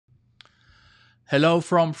Hello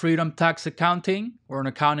from Freedomtax Accounting. We're an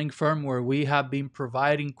accounting firm where we have been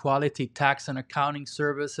providing quality tax and accounting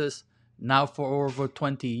services now for over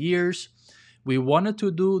 20 years. We wanted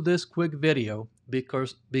to do this quick video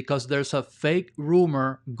because there's a fake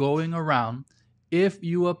rumor going around if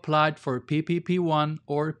you applied for PPP1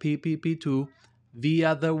 or PPP2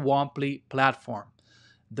 via the Womply platform.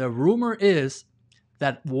 The rumor is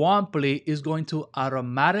that Womply is going to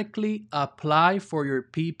automatically apply for your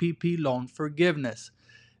PPP loan forgiveness.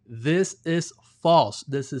 This is false.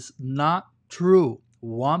 This is not true.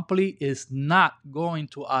 Womply is not going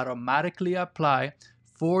to automatically apply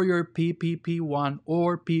for your PPP1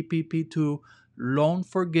 or PPP2 loan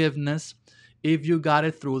forgiveness if you got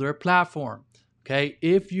it through their platform. Okay,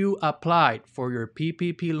 if you applied for your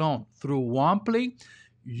PPP loan through Womply,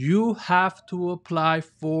 you have to apply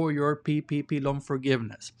for your PPP loan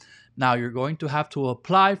forgiveness. Now, you're going to have to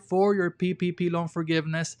apply for your PPP loan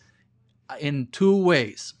forgiveness in two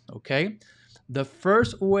ways, okay? The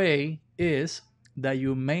first way is that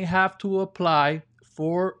you may have to apply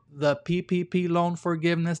for the PPP loan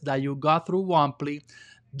forgiveness that you got through Womply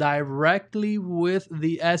directly with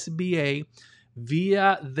the SBA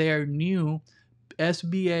via their new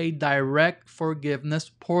SBA Direct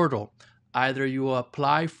Forgiveness Portal. Either you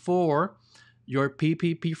apply for your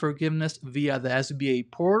PPP forgiveness via the SBA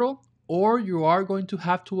portal, or you are going to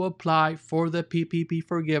have to apply for the PPP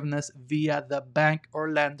forgiveness via the bank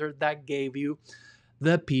or lender that gave you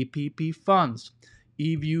the PPP funds.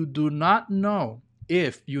 If you do not know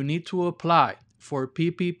if you need to apply for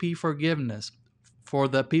PPP forgiveness for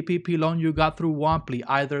the PPP loan you got through Womply,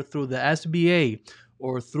 either through the SBA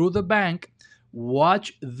or through the bank,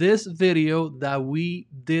 watch this video that we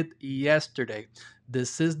did yesterday.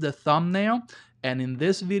 This is the thumbnail, and in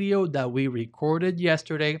this video that we recorded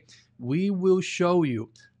yesterday, we will show you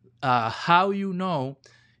how you know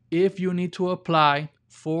if you need to apply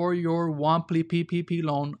for your Womply PPP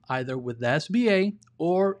loan either with the SBA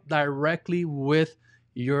or directly with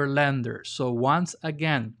your lender. So once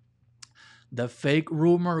again, the fake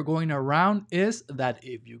rumor going around is that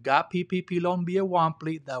if you got PPP loan via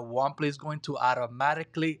Womply, that Womply is going to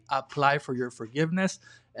automatically apply for your forgiveness,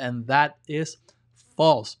 and that is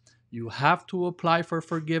false. You have to apply for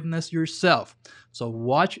forgiveness yourself. So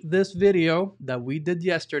watch this video that we did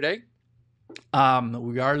yesterday.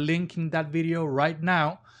 We are linking that video right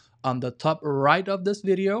now on the top right of this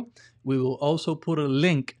video. We will also put a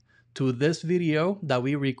link to this video that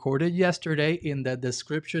we recorded yesterday in the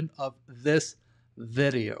description of this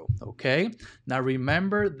video. Okay, now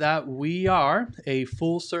remember that we are a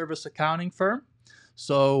full service accounting firm.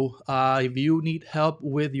 So if you need help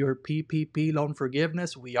with your PPP loan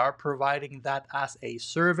forgiveness, we are providing that as a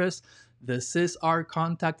service. This is our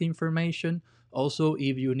contact information. Also,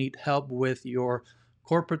 if you need help with your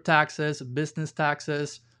corporate taxes, business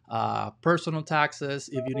taxes, personal taxes,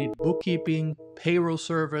 if you need bookkeeping, payroll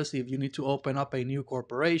service, if you need to open up a new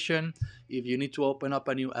corporation, if you need to open up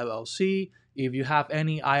a new LLC, if you have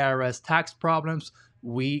any IRS tax problems,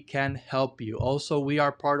 we can help you. Also, we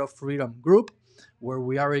are part of Freedom Group, where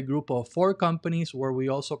we are a group of 4 companies where we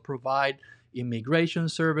also provide immigration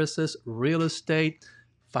services, real estate,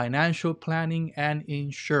 financial planning, and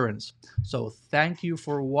insurance. So thank you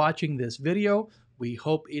for watching this video. We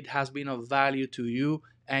hope it has been of value to you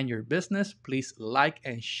and your business. Please like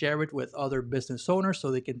and share it with other business owners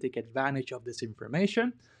so they can take advantage of this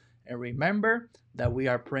information. And remember that we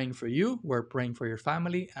are praying for you, we're praying for your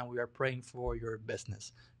family, and we are praying for your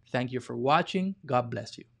business. Thank you for watching. God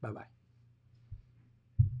bless you. Bye-bye.